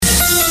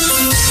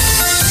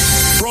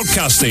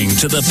Broadcasting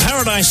to the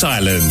Paradise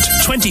Island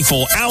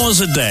 24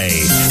 hours a day.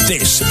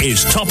 This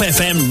is Top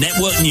FM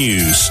Network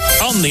News.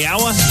 On the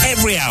hour,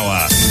 every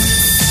hour.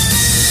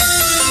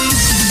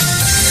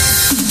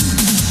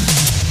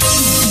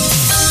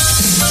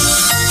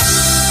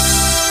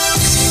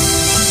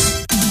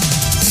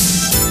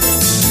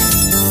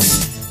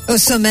 Au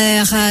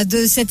sommaire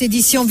de cette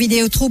édition,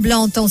 vidéo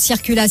troublante en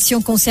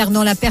circulation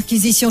concernant la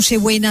perquisition chez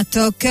Wayne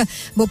Attock.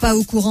 Bon, pas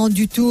au courant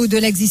du tout de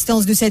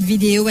l'existence de cette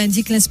vidéo,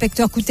 indique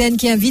l'inspecteur Kouten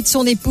qui invite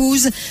son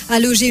épouse à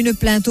loger une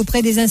plainte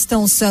auprès des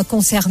instances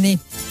concernées.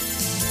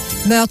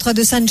 Meurtre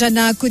de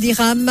Sanjana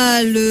Kodiram,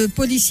 le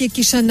policier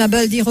Kishan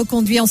Nabaldi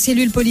reconduit en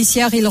cellule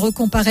policière, il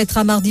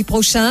recomparaîtra mardi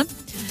prochain.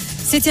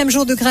 7e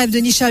jour de grève de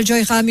Nishal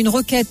Joyram, une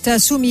requête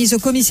soumise au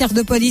commissaire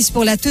de police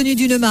pour la tenue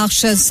d'une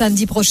marche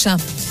samedi prochain.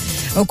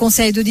 Au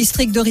conseil de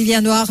district de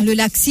Rivière-Noire, le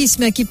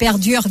laxisme qui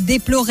perdure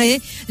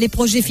déploré, les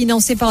projets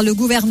financés par le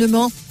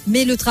gouvernement,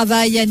 mais le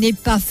travail n'est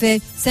pas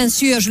fait,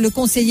 s'insurge le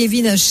conseiller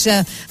Vinoche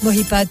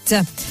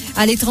Mohipat.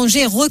 À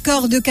l'étranger,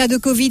 record de cas de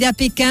Covid à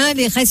Pékin,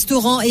 les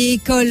restaurants et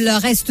écoles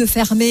restent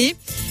fermés,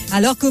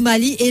 alors qu'au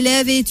Mali,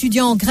 élèves et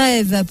étudiants en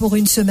grève pour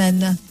une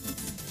semaine.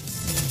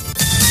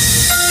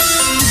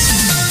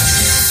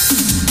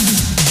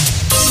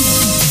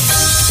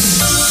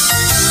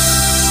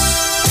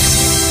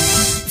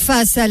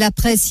 Face à la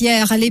presse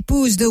hier,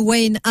 l'épouse de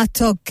Wayne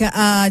Attock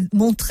a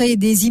montré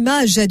des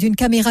images d'une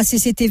caméra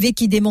CCTV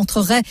qui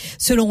démontrerait,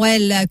 selon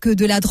elle, que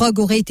de la drogue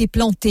aurait été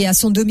plantée à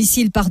son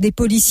domicile par des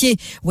policiers.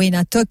 Wayne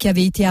Attock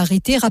avait été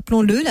arrêté,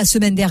 rappelons-le, la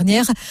semaine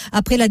dernière,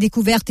 après la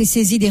découverte et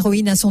saisie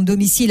d'héroïne à son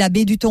domicile à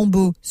Baie du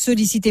Tombeau.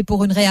 Sollicité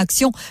pour une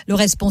réaction, le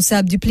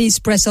responsable du Police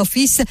Press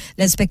Office,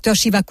 l'inspecteur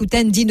Shiva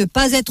Kouten, dit ne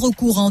pas être au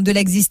courant de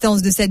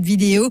l'existence de cette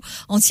vidéo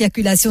en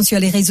circulation sur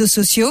les réseaux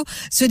sociaux.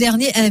 Ce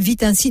dernier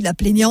invite ainsi la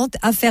plaignante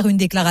à faire une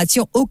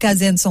déclaration aux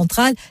casernes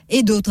centrales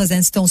et d'autres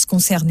instances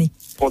concernées.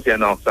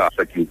 Concernant ça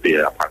qui est fait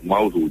après moi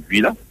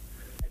aujourd'hui, là,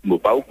 je ne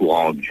suis pas au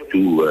courant du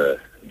tout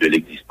de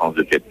l'existence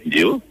de cette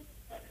vidéo.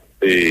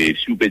 Et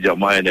si vous pouvez dire,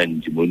 moi, il y a un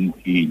petit monde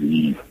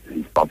qui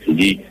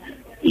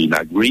est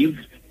agrive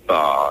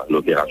par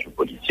l'opération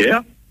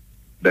policière,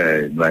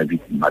 ben, nous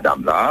invitons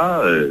madame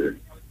là,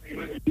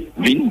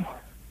 Vin,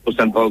 au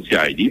centre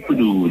CID pour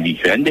nous lui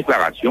faire une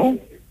déclaration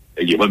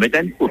et lui remettre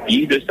une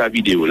copie de sa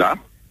vidéo là.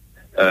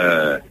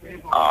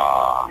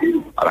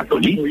 À la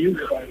police,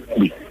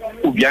 oui.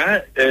 Ou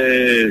bien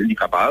il est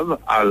capable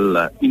à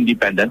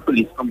l'Independent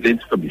Police Complaints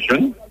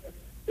Commission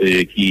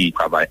qui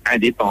travaille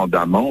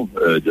indépendamment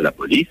de la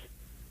police.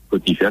 Quand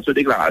il fait cette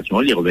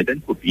déclaration, il remet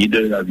une copie de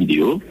la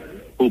vidéo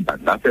pour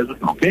faire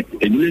l'enquête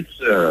et nous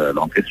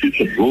l'enquête sur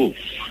ce faux.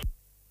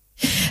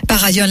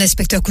 Par ailleurs,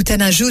 l'inspecteur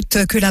Kouten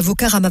ajoute que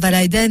l'avocat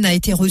Ramavala Eden a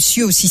été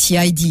reçu au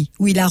CCID,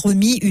 où il a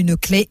remis une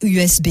clé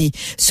USB.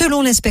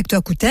 Selon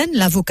l'inspecteur Kouten,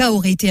 l'avocat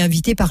aurait été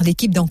invité par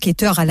l'équipe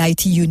d'enquêteurs à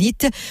l'IT Unit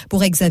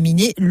pour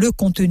examiner le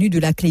contenu de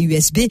la clé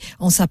USB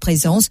en sa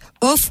présence,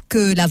 offre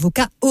que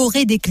l'avocat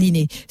aurait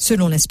décliné,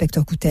 selon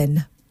l'inspecteur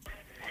Kouten.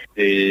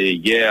 Et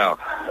hier,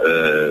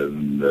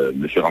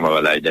 M.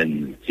 Ramavala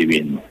Eden qui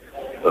vient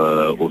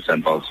au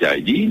Central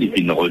CID,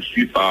 il est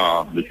reçu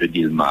par M.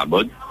 Dilma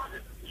Abod,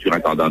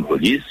 surintendant de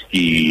police,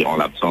 qui, en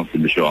l'absence de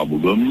M.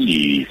 Abougoum,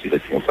 il est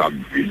responsable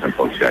du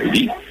Central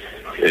CID.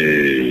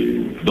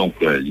 Donc,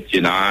 il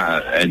y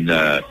a une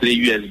clé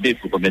USB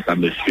pour remettre à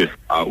monsieur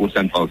au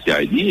Central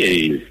CID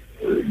et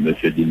M.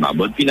 Dilma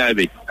Abod, qui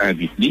avait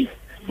invité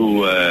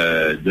pour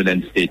donner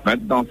un statement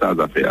dans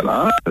ces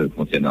affaires-là,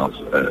 concernant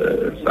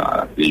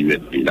sa clé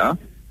USB-là.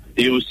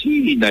 Et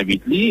aussi, il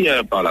invite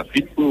par la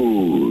suite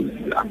pour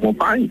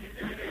accompagner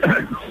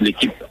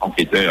l'équipe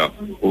enquêteur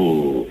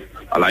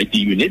à l'IT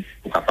Unit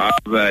pour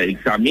capable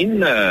examiner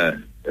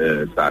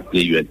sa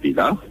clé USB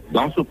là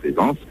dans sa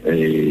présence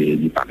et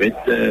il paraît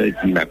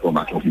qu'une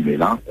information qui met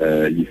là,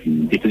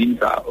 il décline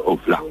ça au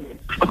là.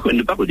 On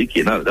ne peut pas dire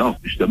qu'il y a là,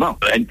 justement,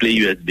 une clé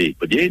USB.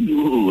 Peut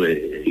nous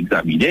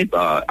examiner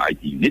par IT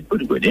Unit pour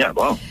nous connaître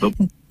avant. Donc,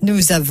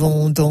 nous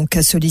avons donc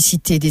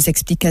sollicité des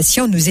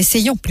explications. Nous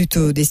essayons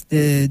plutôt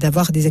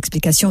d'avoir des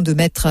explications de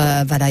Maître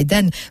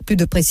Valaiden, plus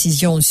de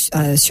précisions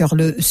sur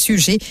le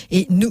sujet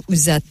et nous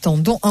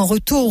attendons en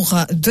retour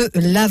de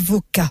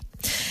l'avocat.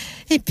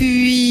 Et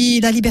puis,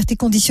 la liberté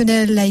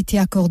conditionnelle a été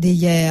accordée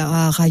hier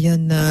à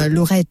Ryan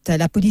Lorette.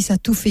 La police a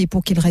tout fait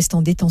pour qu'il reste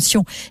en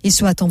détention et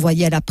soit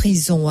envoyé à la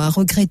prison. A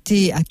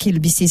regretté Akil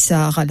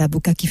Bissessar,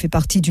 l'avocat qui fait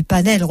partie du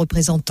panel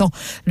représentant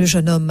le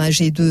jeune homme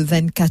âgé de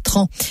 24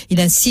 ans. Il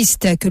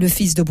insiste que le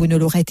fils de Bruno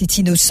Lorette est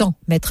innocent.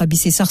 Maître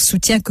Bissessar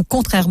soutient que,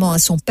 contrairement à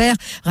son père,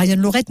 Ryan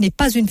Lorette n'est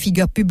pas une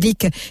figure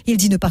publique. Il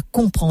dit ne pas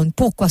comprendre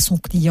pourquoi son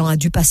client a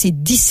dû passer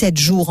 17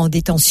 jours en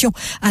détention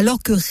alors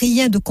que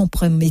rien de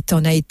compromettant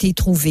n'a été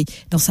trouvé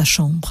dans sa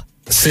chambre.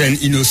 C'est un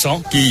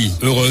innocent qui,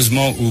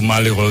 heureusement ou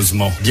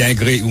malheureusement, bien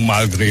gré ou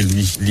malgré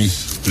lui,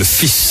 le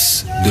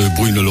fils de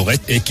Bruno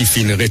Lorette, et qui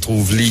finit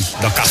retrouve lui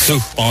dans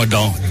Casso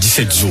pendant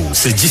 17 jours.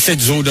 C'est 17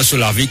 jours de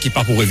la vie qui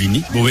pas pour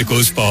revenir. Mauvais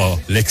cause par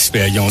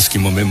l'expérience qui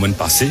m'a même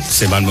passé.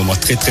 C'est un moment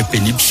très très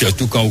pénible,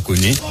 surtout quand on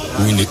connaît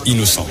ou une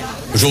innocent.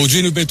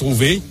 Aujourd'hui, nous pouvons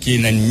trouver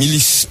qu'il y a une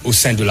milice au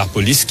sein de la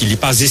police qui n'est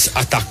pas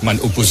attaque man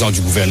opposant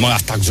du gouvernement,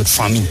 attaque de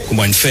famille.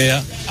 Comment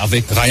faire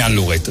avec Ryan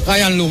Lorette.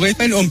 Ryan Lorette,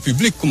 un homme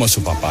public, comment ce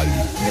papa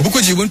lui? Beaucoup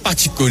de gens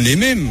parti connaît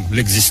même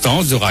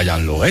l'existence de Ryan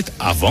Lorette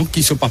avant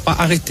qu'il soit pas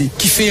arrêté.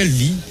 Qui fait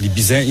lui, les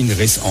bizarres, il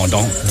reste en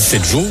dans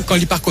 17 jours. Quand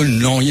il part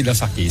non, il est dans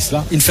sa caisse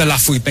là. Il fait la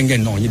fouille,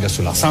 non, il est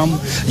sur la chambre.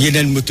 Il y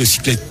a une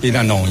motocyclette,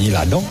 non, il est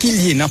là-dedans.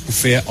 Qu'il y en a pour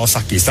faire en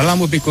sa caisse. Là,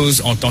 moi,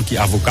 because en tant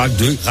qu'avocat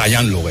de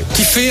Ryan Lorette.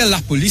 Qui fait la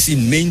police, il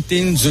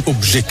maintain cette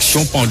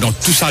objection pendant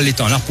tout ça, les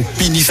temps là, pour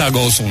punir sa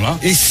garçon là.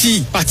 Et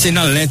si,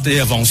 partenant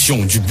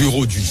l'intervention du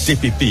bureau du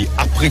DPP,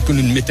 après que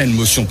nous mettons une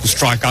motion pour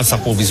strike out sa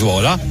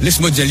provisoire là,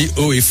 laisse-moi dire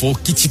haut et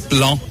fort, qui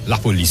plan la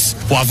police.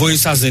 Pour avoir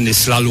sa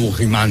jeunesse là, le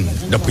remand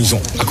de prison.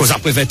 À cause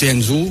après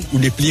 21 jours, ou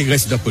les plis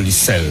restent de police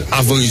seul.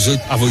 Avoir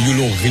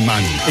le remand.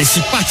 Et si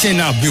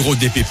partenant bureau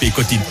DPP,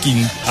 côté qui,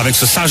 avec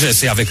ce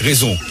sagesse et avec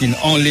raison, qui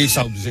enlève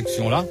sa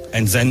objection là,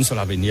 un zen sur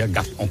l'avenir,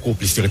 garde encore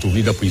plus de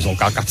retourner de prison,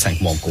 car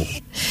 4-5 mois encore.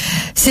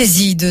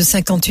 Saisie de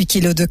 58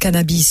 kilos de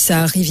cannabis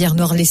à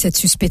Rivière-Noire, les 7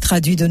 suspects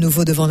traduits de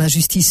nouveau devant la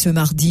justice ce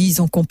mardi.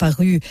 Ils ont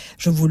comparu,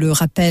 je vous le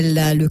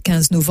rappelle, le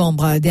 15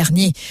 novembre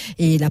dernier.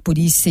 Et la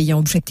police ayant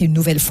objecté une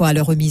nouvelle fois à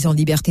leur remise en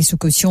liberté sous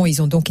caution,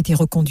 ils ont donc été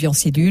reconduits en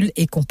cellule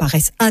et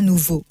comparaissent à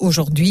nouveau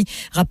aujourd'hui.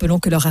 Rappelons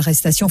que leur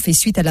arrestation fait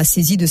suite à la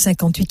saisie de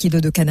 58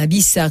 kilos de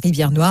cannabis à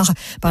Rivière-Noire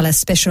par la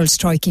Special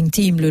Striking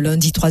Team le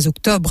lundi 3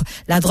 octobre.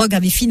 La drogue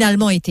avait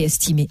finalement été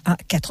estimée à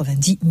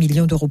 90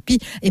 millions de roupies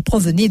et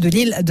provenait de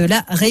l'île de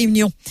la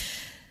Réunion.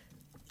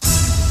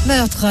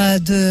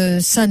 Meurtre de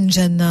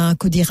Sanjana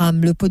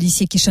Khudiram, le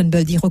policier Kishan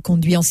Baldi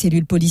reconduit en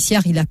cellule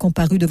policière. Il a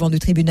comparu devant le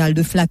tribunal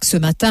de Flac ce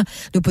matin.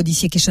 Le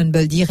policier Kishan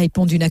Baldi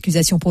répond d'une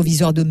accusation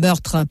provisoire de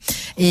meurtre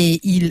et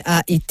il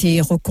a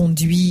été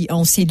reconduit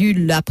en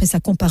cellule après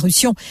sa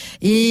comparution.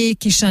 Et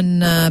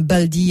Kishan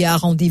Baldi a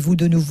rendez-vous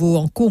de nouveau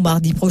en cour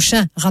mardi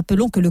prochain.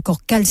 Rappelons que le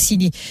corps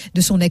calciné de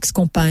son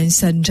ex-compagne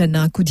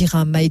Sanjana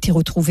Khudiram a été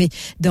retrouvé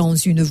dans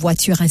une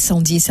voiture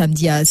incendiée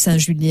samedi à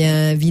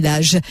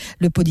Saint-Julien-Village.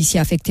 Le policier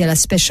affecté à la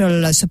Special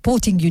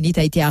Supporting Unit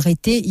a été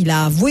arrêté. Il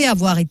a avoué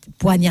avoir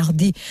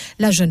poignardé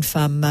la jeune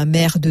femme,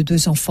 mère de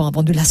 2 enfants,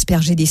 avant de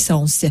l'asperger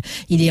d'essence.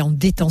 Il est en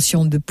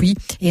détention depuis.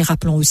 Et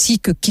rappelons aussi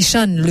que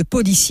Kishan, le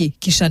policier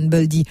Kishan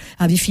Baldi,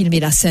 avait filmé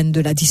la scène de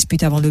la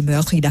dispute avant le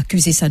meurtre. Il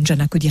accusait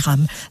Sanjana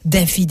Khudiram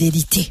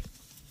d'infidélité.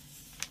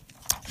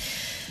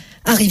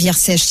 À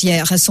Rivière-Sèche,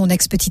 hier, son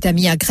ex-petite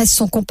amie agresse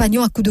son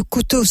compagnon à coups de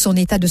couteau. Son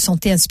état de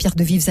santé inspire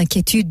de vives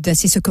inquiétudes.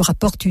 C'est ce que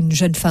rapporte une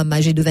jeune femme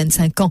âgée de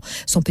 25 ans.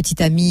 Son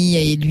petit ami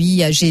et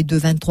lui, âgé de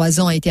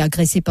 23 ans, a été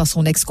agressé par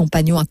son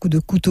ex-compagnon à coups de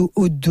couteau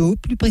au dos.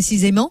 Plus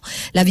précisément,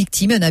 la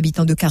victime, un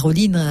habitant de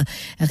Caroline,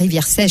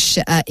 Rivière-Sèche,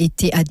 a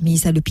été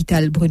admise à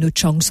l'hôpital Bruno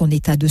Chang. Son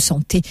état de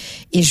santé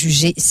est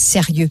jugé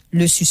sérieux.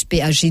 Le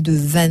suspect âgé de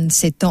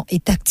 27 ans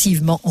est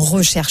activement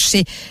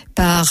recherché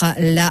par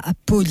la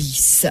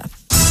police.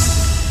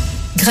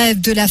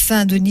 Grève de la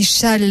faim de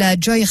Nishal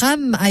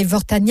Joyram,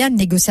 Ivor Tanyan,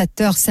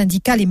 négociateur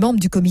syndical et membre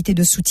du comité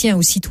de soutien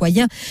aux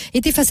citoyens,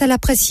 était face à la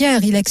presse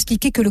hier. Il a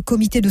expliqué que le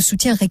comité de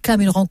soutien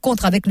réclame une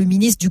rencontre avec le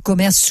ministre du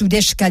Commerce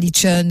Sudesh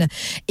Kalichun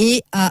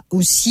et a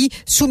aussi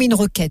soumis une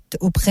requête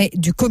auprès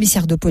du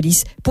commissaire de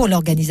police pour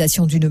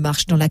l'organisation d'une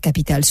marche dans la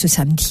capitale ce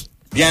samedi.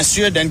 Bien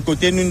sûr, d'un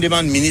côté, nous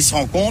demandons ministre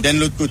rencontre,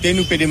 d'un autre côté,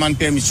 nous demandons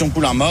permission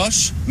pour la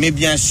marche. Mais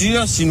bien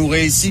sûr, si nous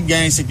réussissons,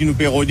 gain, c'est qui nous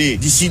peut rôder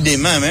d'ici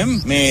demain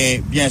même.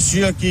 Mais bien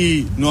sûr,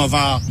 qui nous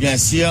va, bien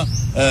sûr,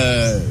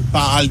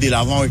 pas aller de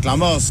l'avant avec la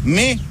marche.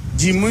 Mais,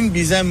 Dimoun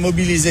bizarre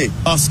mobilisé.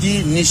 Parce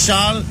que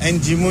Nishal est un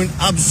Dimoun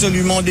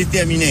absolument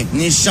déterminé.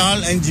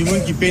 Nishal est un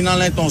Dimoun qui peine dans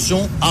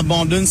l'intention,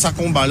 abandonne sa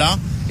combat là.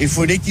 Il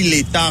faudrait que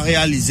l'État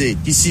réalise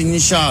que si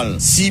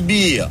Nishal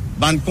subir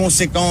une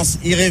conséquence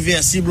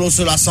irréversible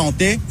sur la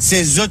santé,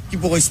 c'est eux qui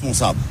sont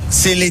responsables.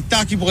 C'est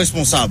l'État qui est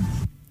responsable.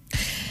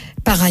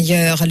 Par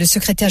ailleurs, le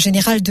secrétaire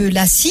général de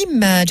la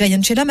CIM,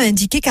 Jayan Chelam, a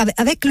indiqué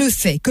qu'avec le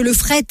fait que le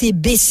fret est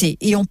baissé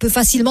et on peut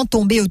facilement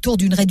tomber autour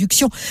d'une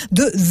réduction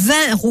de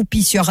 20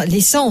 roupies sur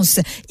l'essence,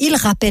 il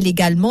rappelle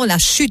également la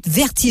chute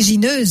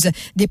vertigineuse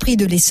des prix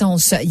de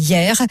l'essence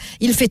hier.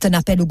 Il fait un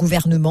appel au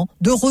gouvernement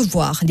de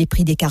revoir les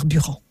prix des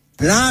carburants.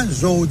 Là,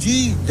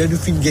 aujourd'hui, de nous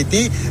fin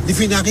guetter, nous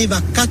fin arrive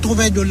à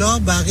 $80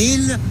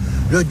 baril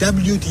le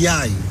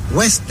WTI,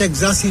 West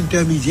Texas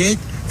Intermediate.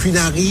 Fin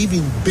arrive,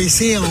 il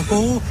baissait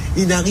encore,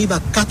 il arrive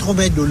à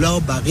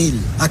 $80 baril.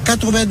 À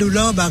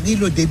 $80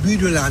 baril au début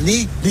de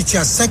l'année, il y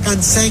a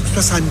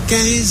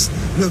 55,75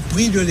 le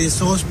prix de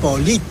l'essence par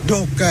litre.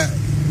 Donc,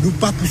 nous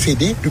pas plus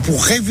aider, nous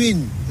pour revenir.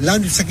 Là,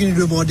 ce qui nous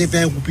demandait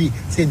 20 roupies,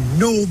 c'est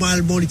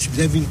normalement les types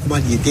d'invines comme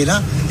il était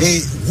là.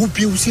 Et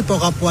roupies aussi par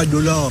rapport à $,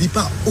 n'est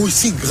pas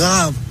aussi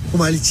grave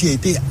comme elle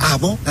était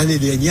avant, l'année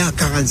dernière,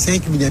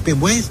 45, mais un peu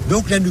moins.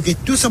 Donc là, nous avons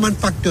tout ce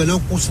facteur-là en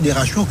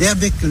considération. Et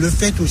avec le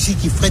fait aussi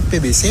qu'il ferait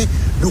PBC,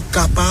 nous sommes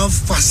capables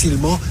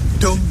facilement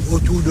tombe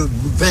autour de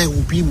 20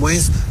 roupies moins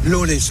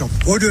l'on les sommes.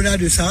 Au-delà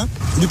de ça,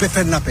 nous pouvons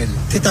faire l'appel.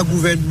 C'est un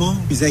gouvernement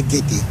qui est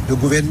guetté. Le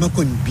gouvernement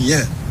connaît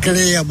bien,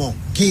 clairement,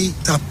 qui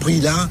ce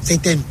prix-là,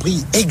 c'est un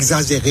prix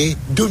exagéré,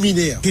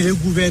 dominaire. Et le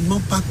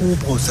gouvernement pas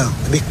comprend ça.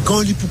 Mais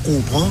quand il peut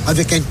comprendre,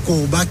 avec un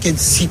combat qu'un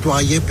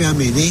citoyen peut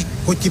amener,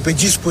 quand il peut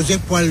disposer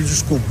pour aller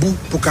jusqu'au bout,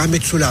 pour qu'à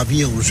mettre sous la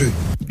vie en jeu.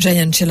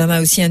 Jayan Chelam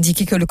a aussi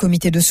indiqué que le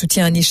comité de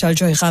soutien à Nishal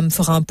Joyram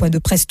fera un point de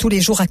presse tous les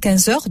jours à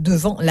 15h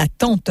devant la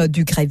tente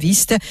du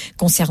gréviste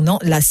concernant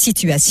la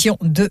situation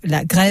de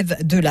la grève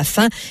de la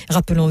faim.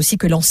 Rappelons aussi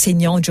que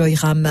l'enseignant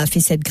Joyram a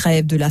fait cette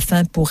grève de la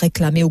faim pour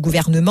réclamer au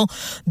gouvernement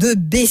de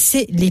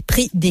baisser les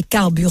prix des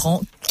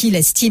carburants qu'il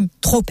estime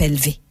trop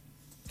élevés.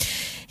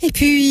 Et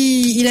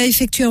puis, il a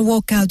effectué un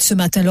walk-out ce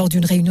matin lors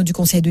d'une réunion du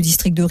conseil de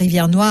district de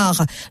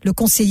Rivière-Noire. Le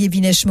conseiller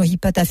Vinesh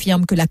Mohipat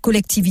affirme que la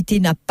collectivité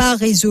n'a pas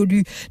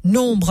résolu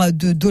nombre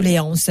de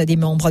doléances des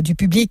membres du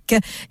public.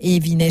 Et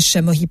Vinesh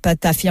Mohipat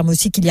affirme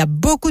aussi qu'il y a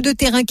beaucoup de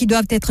terrains qui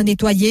doivent être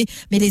nettoyés,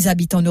 mais les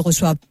habitants ne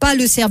reçoivent pas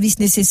le service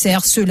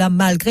nécessaire, cela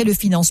malgré le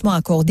financement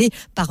accordé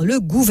par le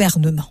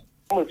gouvernement.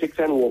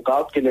 C'est un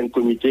walk-out qui est un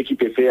comité qui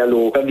peut faire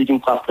le public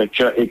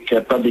infrastructure et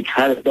le public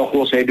health dans le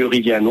conseil de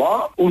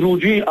Rivière-Noire.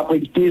 Aujourd'hui, après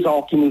 2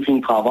 ans qui nous fait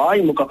un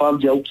travail, nous sommes capables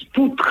de dire que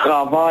tout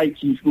travail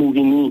qui nous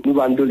vient, nous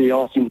avons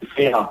doléances qui nous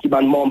fait, qui va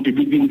membre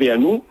public vient vers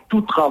nous,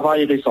 tout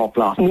travail reste en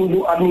place.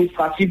 Nous,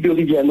 administratifs de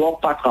Rivière-Noire,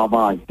 pas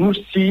travail. Nous,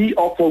 si,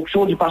 en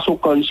fonction du passage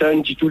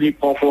concern, du tout les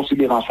prend en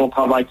considération le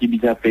travail qui est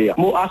bien fait.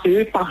 Moi,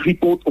 ACE, par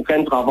report,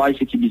 aucun travail,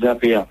 c'est qui est bien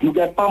fait. Nous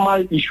avons pas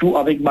mal d'issues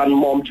avec les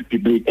membres du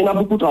public. Et on a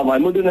beaucoup de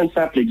travail. Je donne un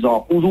simple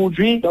exemple.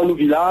 Aujourd'hui, dans nos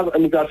villages,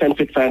 nous avons fait une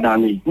fête fin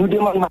d'année. Nous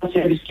demandons un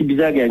service qui est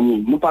bien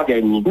gagné, nous pas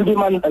gagné. Nous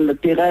demandons le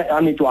terrain à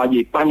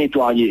nettoyer, pas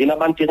nettoyer. Et nous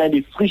avons un terrain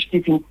de friches qui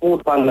finit pour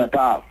dans le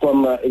cas,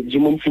 comme du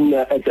monde finit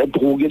être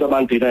drogué dans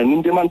le terrain.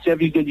 Nous demandons un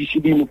service de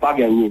discipline, nous pas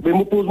gagné. Mais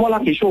me pose-moi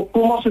la question,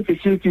 comment se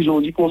fait-il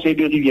qu'aujourd'hui, conseil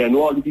de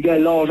Rivière-Noire, il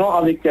gagne l'argent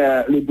avec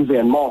le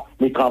gouvernement,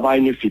 mais le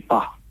travail ne fait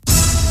pas?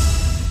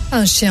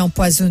 Un chien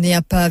empoisonné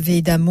à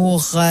pavé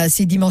d'amour.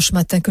 C'est dimanche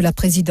matin que la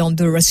présidente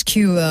de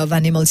Rescue of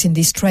Animals in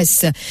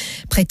Distress,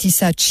 Preti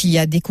Sachi,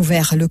 a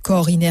découvert le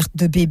corps inerte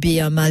de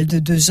bébé, un mâle de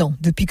 2 ans.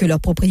 Depuis que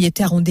leurs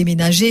propriétaires ont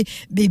déménagé,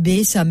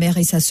 bébé, sa mère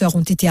et sa sœur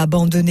ont été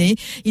abandonnés.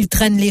 Ils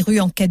traînent les rues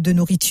en quête de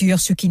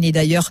nourriture, ce qui n'est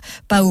d'ailleurs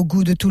pas au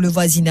goût de tout le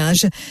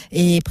voisinage.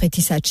 Et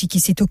Preti Sachi,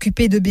 qui s'est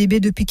occupée de bébé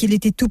depuis qu'il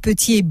était tout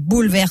petit, est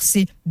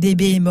bouleversé.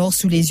 Bébé est mort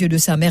sous les yeux de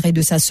sa mère et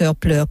de sa sœur,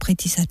 pleure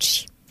Preti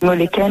Sachi.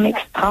 Molécule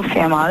extra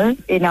fait mal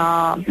et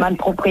dans ma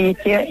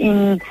propriétaire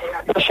in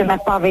chemin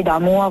pavé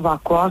d'amour va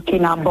quoi qui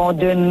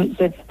abandonne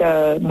cette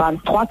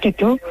 3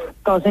 tutous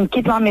quand une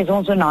quitte la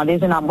maison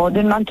on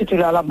abandonne man tutu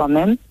là-bas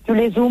même tous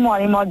les jours moi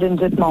aller me donne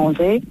de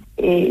manger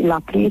et la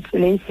pluie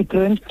les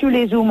cyclones tous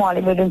les jours moi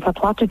aller me donne ça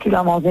 3 tutus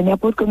là manger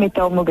n'importe que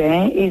météo me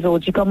gagne et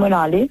aujourd'hui comme on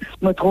allait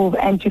me trouve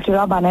un tutu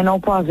là banane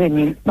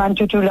empoisonné man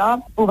tutu là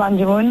pour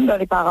banjoun dans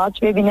les parages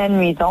tu vais venir une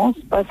nuisance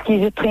parce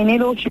qu'ils traînaient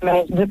l'eau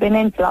chemin je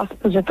venais une place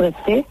pour se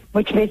dresser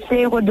moi tu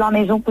laissais de la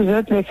maison pour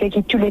eux le fait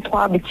que tous les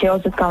 3 habitués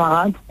de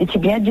camarades et tu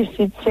bien du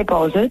sud c'est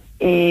pas eux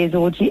et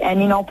aujourd'hui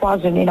un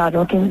empoisonné là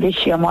donc un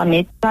déchirement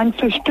net ça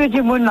touche tout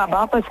du monde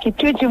là-bas parce que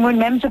tout du monde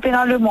même se fait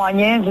dans le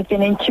moyen je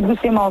tenais un petit bout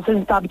c'est manger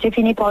c'est habitué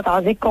fini par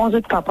taser quand je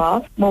suis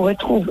capable me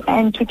retrouve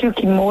un tutu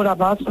qui mort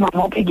là-bas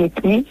maman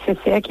péguetti c'est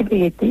ça qui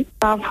péguetti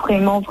pas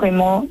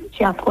vraiment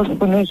c'est atroce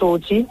pour nous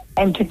aujourd'hui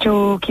un tutu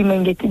qui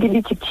me guetti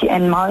des petits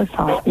animaux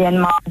ça il y a un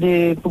mal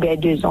de pour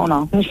 2 ans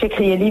là je fais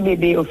crier les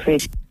bébés au fait.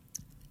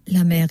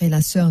 La mère et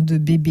la sœur de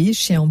bébé,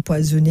 chien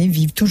empoisonné,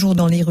 vivent toujours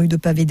dans les rues de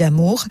Pavé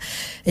d'Amour.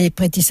 Et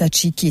Preti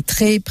Sachi qui est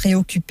très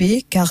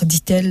préoccupée car,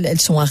 dit-elle, elles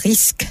sont à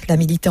risque. La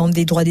militante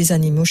des droits des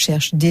animaux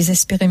cherche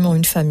désespérément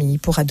une famille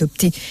pour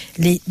adopter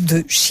les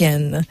 2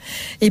 chiennes.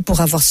 Et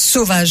pour avoir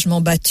sauvagement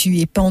battu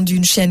et pendu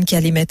une chienne qui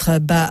allait mettre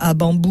bas à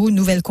Bambou,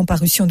 nouvelle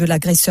comparution de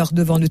l'agresseur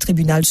devant le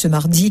tribunal ce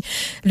mardi.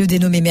 Le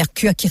dénommé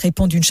Mercure, qui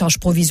répond d'une charge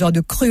provisoire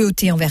de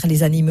cruauté envers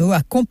les animaux,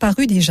 a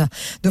comparu déjà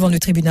devant le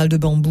tribunal de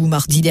Bambou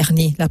mardi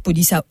dernier. La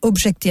police a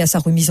objecté à sa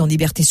remise en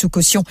liberté sous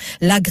caution.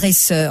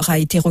 L'agresseur a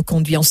été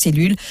reconduit en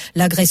cellule.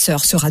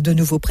 L'agresseur sera de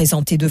nouveau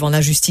présenté devant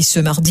la justice ce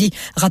mardi.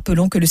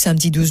 Rappelons que le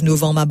samedi 12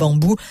 novembre à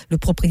Bambou, le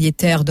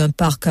propriétaire d'un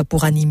parc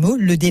pour animaux,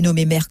 le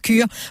dénommé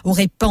Mercure,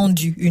 aurait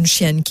pendu une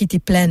chienne qui était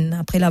pleine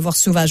après l'avoir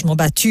sauvagement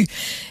battue.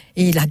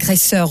 Et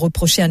l'agresseur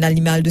reprochait à un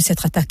animal de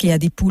s'être attaqué à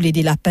des poules et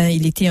des lapins.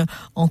 Il était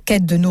en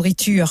quête de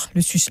nourriture.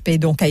 Le suspect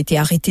donc a été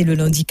arrêté le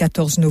lundi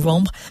 14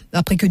 novembre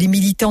après que des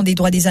militants des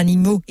droits des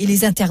animaux et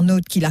les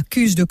internautes qui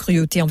l'accusent de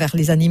cruauté envers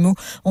les animaux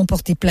ont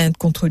porté plainte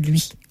contre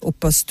lui au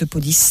poste de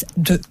police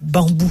de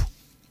Bambou.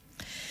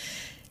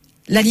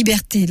 La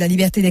liberté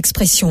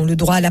d'expression, le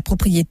droit à la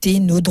propriété,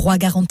 nos droits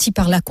garantis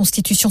par la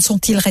Constitution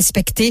sont-ils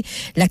respectés?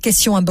 La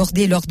question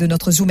abordée lors de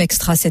notre Zoom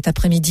Extra cet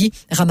après-midi.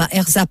 Rama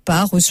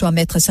Erzapa reçoit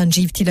Maître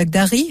Sanjeev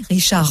Tilakdari,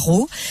 Richard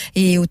Rowe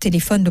et au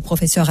téléphone le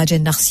professeur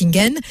Ajen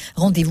Narsingen.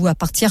 Rendez-vous à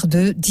partir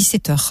de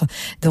 17h.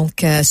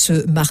 Donc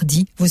ce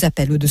mardi, vous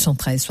appelez au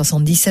 213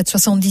 77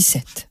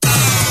 77.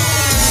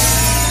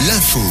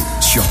 L'info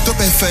Sur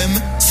Top FM,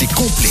 c'est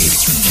complet,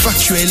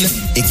 factuel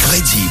et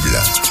crédible.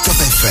 Top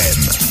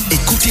FM,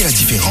 écoutez la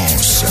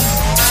différence.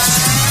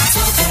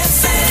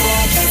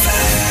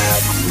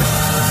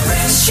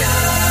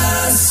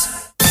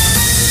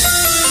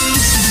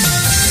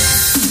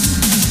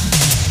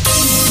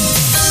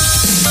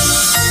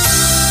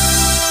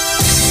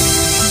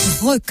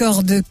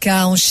 Record de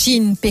cas en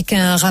Chine.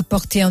 Pékin a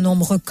rapporté un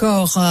nombre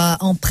record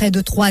en près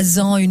de 3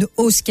 ans, une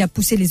hausse qui a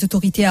poussé les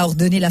autorités à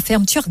ordonner la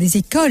fermeture des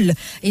écoles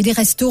et des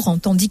restaurants,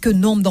 tandis que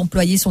nombre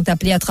d'employés sont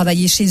appelés à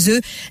travailler chez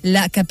eux.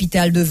 La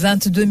capitale de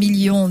 22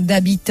 millions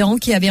d'habitants,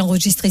 qui avait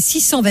enregistré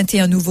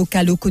 621 nouveaux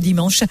cas locaux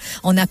dimanche,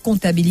 en a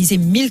comptabilisé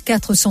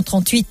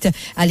 1438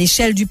 à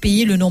l'échelle du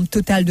pays. Le nombre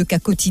total de cas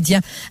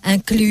quotidiens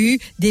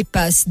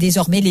dépasse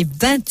désormais les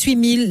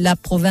 28 000. La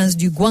province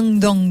du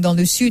Guangdong dans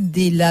le sud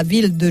et la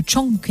ville de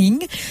Chongqing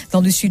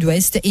dans le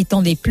sud-ouest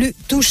étant les plus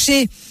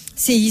touchés.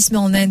 Séisme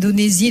en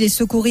Indonésie, les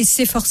secouristes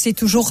s'efforçaient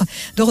toujours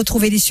de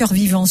retrouver des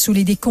survivants sous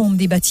les décombres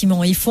des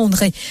bâtiments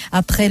effondrés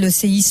après le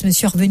séisme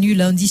survenu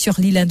lundi sur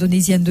l'île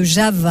indonésienne de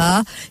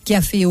Java, qui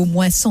a fait au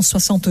moins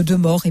 162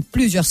 morts et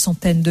plusieurs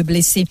centaines de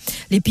blessés.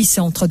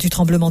 L'épicentre du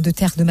tremblement de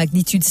terre de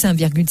magnitude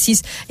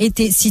 5,6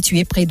 était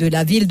situé près de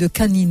la ville de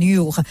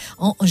Kaninur,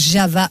 en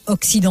Java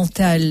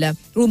occidental.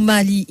 Au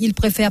Mali, ils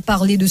préfèrent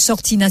parler de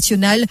sortie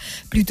nationale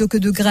plutôt que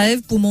de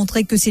grève pour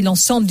montrer que c'est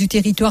l'ensemble du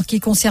territoire qui est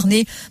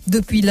concerné.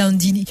 Depuis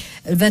lundi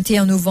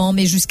 21 novembre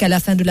et jusqu'à la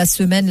fin de la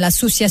semaine,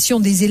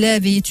 l'association des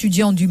élèves et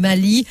étudiants du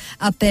Mali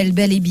appelle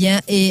bel et bien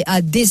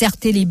à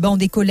déserter les bancs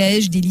des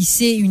collèges, des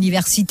lycées,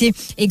 universités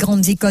et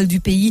grandes écoles du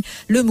pays.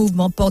 Le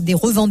mouvement porte des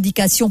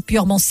revendications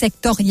purement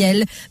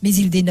sectorielles, mais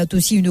il dénote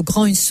aussi une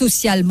grogne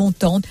sociale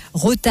montante,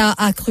 retard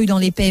accru dans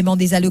les paiements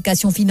des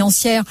allocations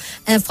financières,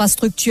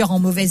 infrastructures en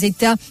mauvais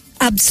état,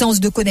 absence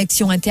de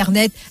connexion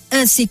Internet,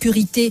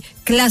 insécurité,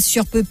 classes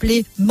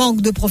surpeuplées, manque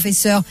de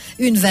professeurs.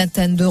 Une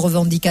vingtaine de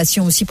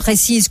revendications aussi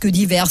précises que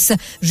diverses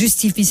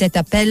justifient cet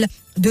appel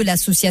de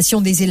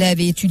l'association des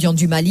élèves et étudiants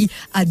du Mali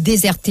à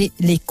déserter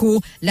les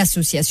cours.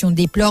 L'association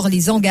déplore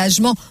les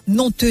engagements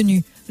non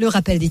tenus. Le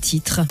rappel des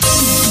titres.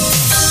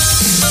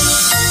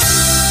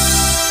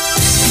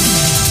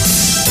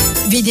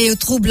 Vidéo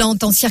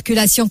troublante en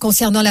circulation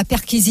concernant la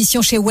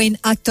perquisition chez Wayne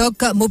Attock.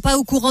 Pas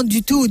au courant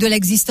du tout de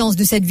l'existence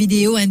de cette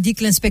vidéo, indique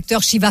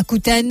l'inspecteur Shiva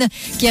Kuten,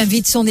 qui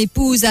invite son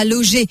épouse à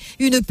loger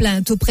une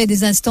plainte auprès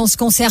des instances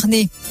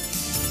concernées.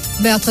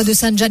 Meurtre de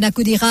Sanjana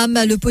Kudiram,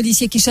 le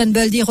policier Kishan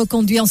Baldi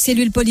reconduit en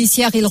cellule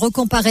policière. Il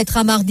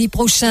recomparaîtra mardi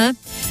prochain.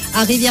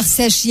 À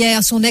Rivière-Sèche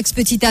hier, son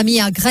ex-petite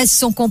amie agresse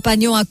son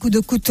compagnon à coups de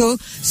couteau.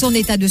 Son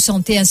état de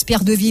santé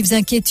inspire de vives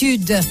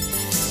inquiétudes.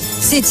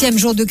 7e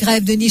jour de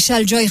grève de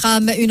Nishal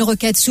Joyram, une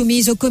requête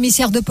soumise au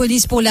commissaire de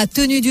police pour la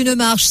tenue d'une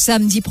marche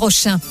samedi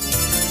prochain.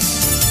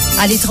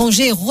 À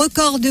l'étranger,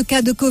 record de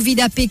cas de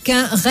Covid à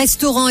Pékin,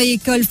 restaurants et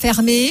écoles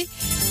fermés.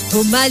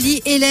 Au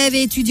Mali, élèves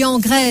et étudiants en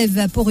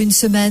grève pour une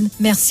semaine.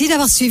 Merci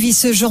d'avoir suivi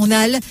ce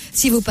journal.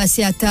 Si vous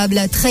passez à table,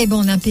 très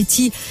bon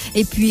appétit.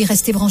 Et puis,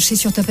 restez branchés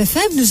sur Top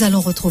FM. Nous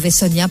allons retrouver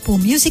Sonia pour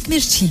Music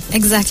Mirchi.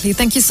 Exactly.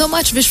 Thank you so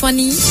much,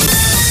 Vishwani.